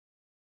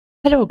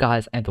Hello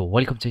guys and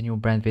welcome to a new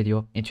brand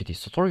video. In today's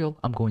tutorial,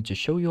 I'm going to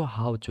show you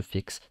how to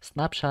fix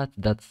Snapchat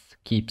that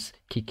keeps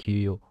kicking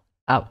you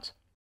out.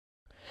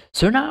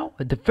 So now,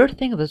 the first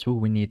thing that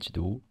we need to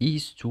do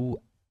is to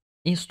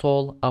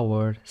install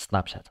our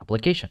Snapchat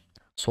application.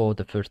 So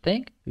the first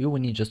thing, you will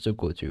need just to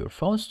go to your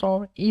phone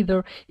store.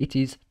 Either it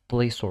is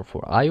Play Store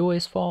for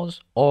iOS phones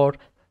or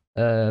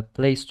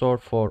Play Store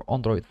for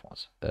Android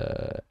phones.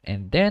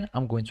 And then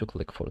I'm going to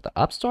click for the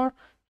App Store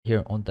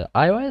here on the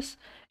iOS,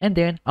 and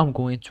then I'm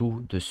going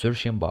to the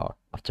searching bar.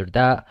 After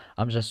that,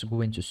 I'm just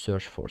going to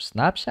search for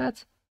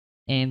Snapchat,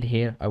 and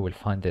here I will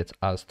find it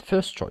as the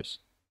first choice.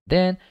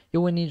 Then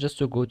you will need just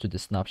to go to the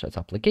Snapchat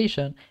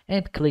application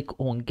and click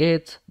on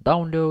get,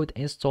 download,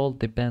 install,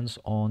 depends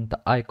on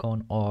the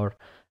icon or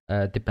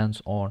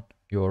depends on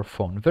your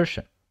phone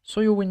version.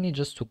 So you will need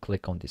just to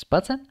click on this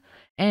button,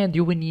 and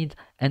you will need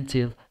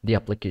until the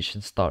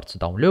application starts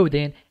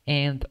downloading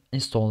and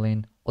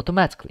installing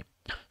automatically.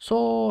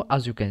 So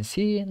as you can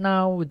see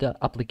now, the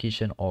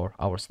application or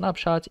our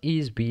Snapchat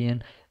is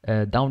being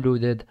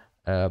downloaded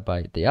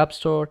by the App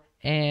Store,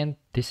 and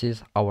this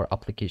is our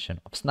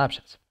application of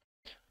Snapchat.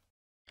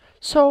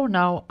 So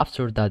now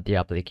after that the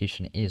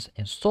application is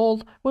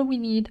installed, what we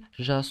need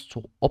just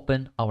to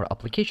open our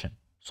application.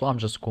 So I'm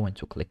just going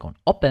to click on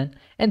open,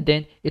 and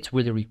then it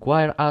will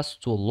require us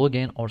to log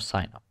in or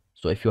sign up.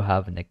 So if you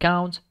have an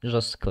account,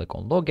 just click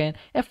on login.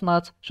 If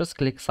not, just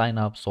click sign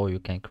up so you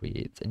can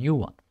create a new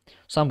one.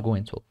 So I'm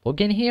going to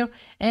log in here,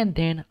 and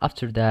then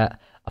after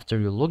that, after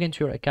you log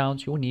into your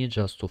account, you need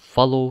just to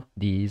follow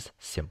these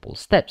simple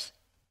steps.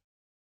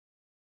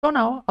 So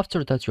now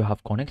after that you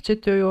have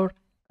connected to your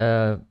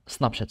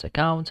Snapchat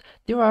account,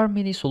 there are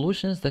many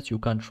solutions that you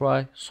can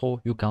try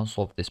so you can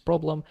solve this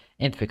problem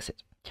and fix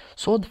it.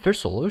 So the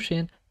first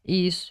solution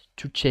is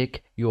to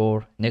check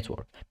your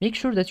network. Make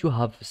sure that you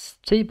have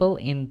stable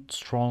and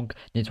strong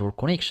network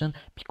connection,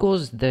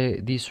 because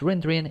this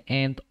rendering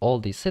and all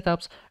these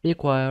setups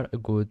require a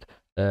good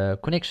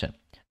connection.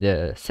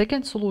 The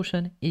second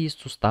solution is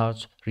to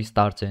start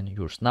restarting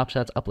your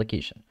Snapchat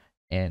application,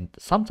 and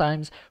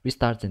sometimes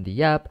restarting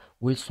the app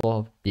will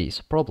solve this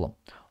problem.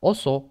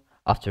 Also,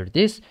 after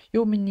this,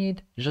 you may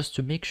need just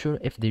to make sure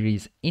if there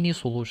is any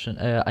solution,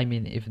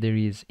 if there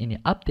is any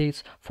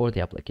updates for the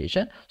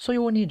application. So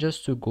you will need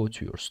just to go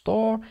to your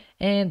store,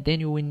 and then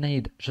you will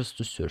need just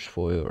to search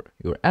for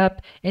your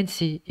app and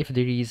see if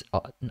there is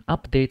an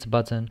update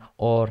button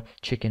or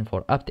checking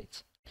for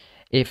updates.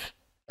 If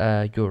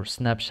your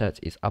Snapchat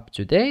is up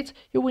to date,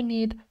 you will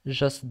need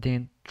just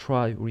then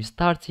try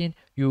restarting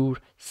your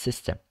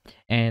system.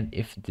 And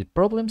if the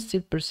problem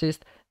still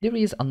persists, there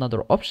is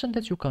another option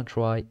that you can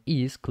try,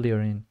 is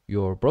clearing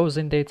your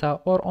browsing data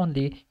or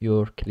only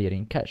your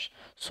clearing cache.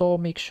 So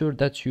make sure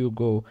that you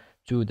go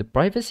to the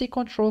privacy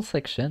control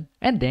section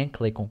and then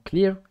click on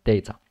clear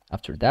data.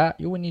 After that,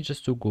 you will need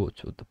just to go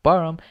to the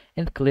bottom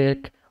and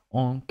click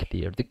on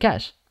clear the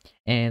cache.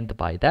 And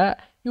by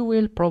that, you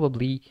will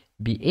probably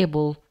be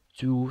able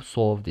to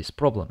solve this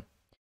problem.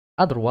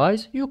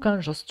 Otherwise, you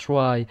can just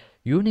try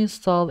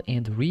uninstall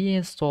and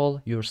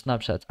reinstall your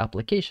Snapchat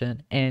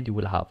application, and you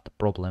will have the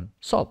problem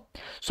solved.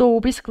 So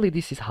basically,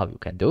 this is how you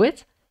can do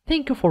it.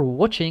 Thank you for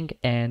watching,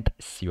 and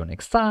see you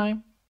next time.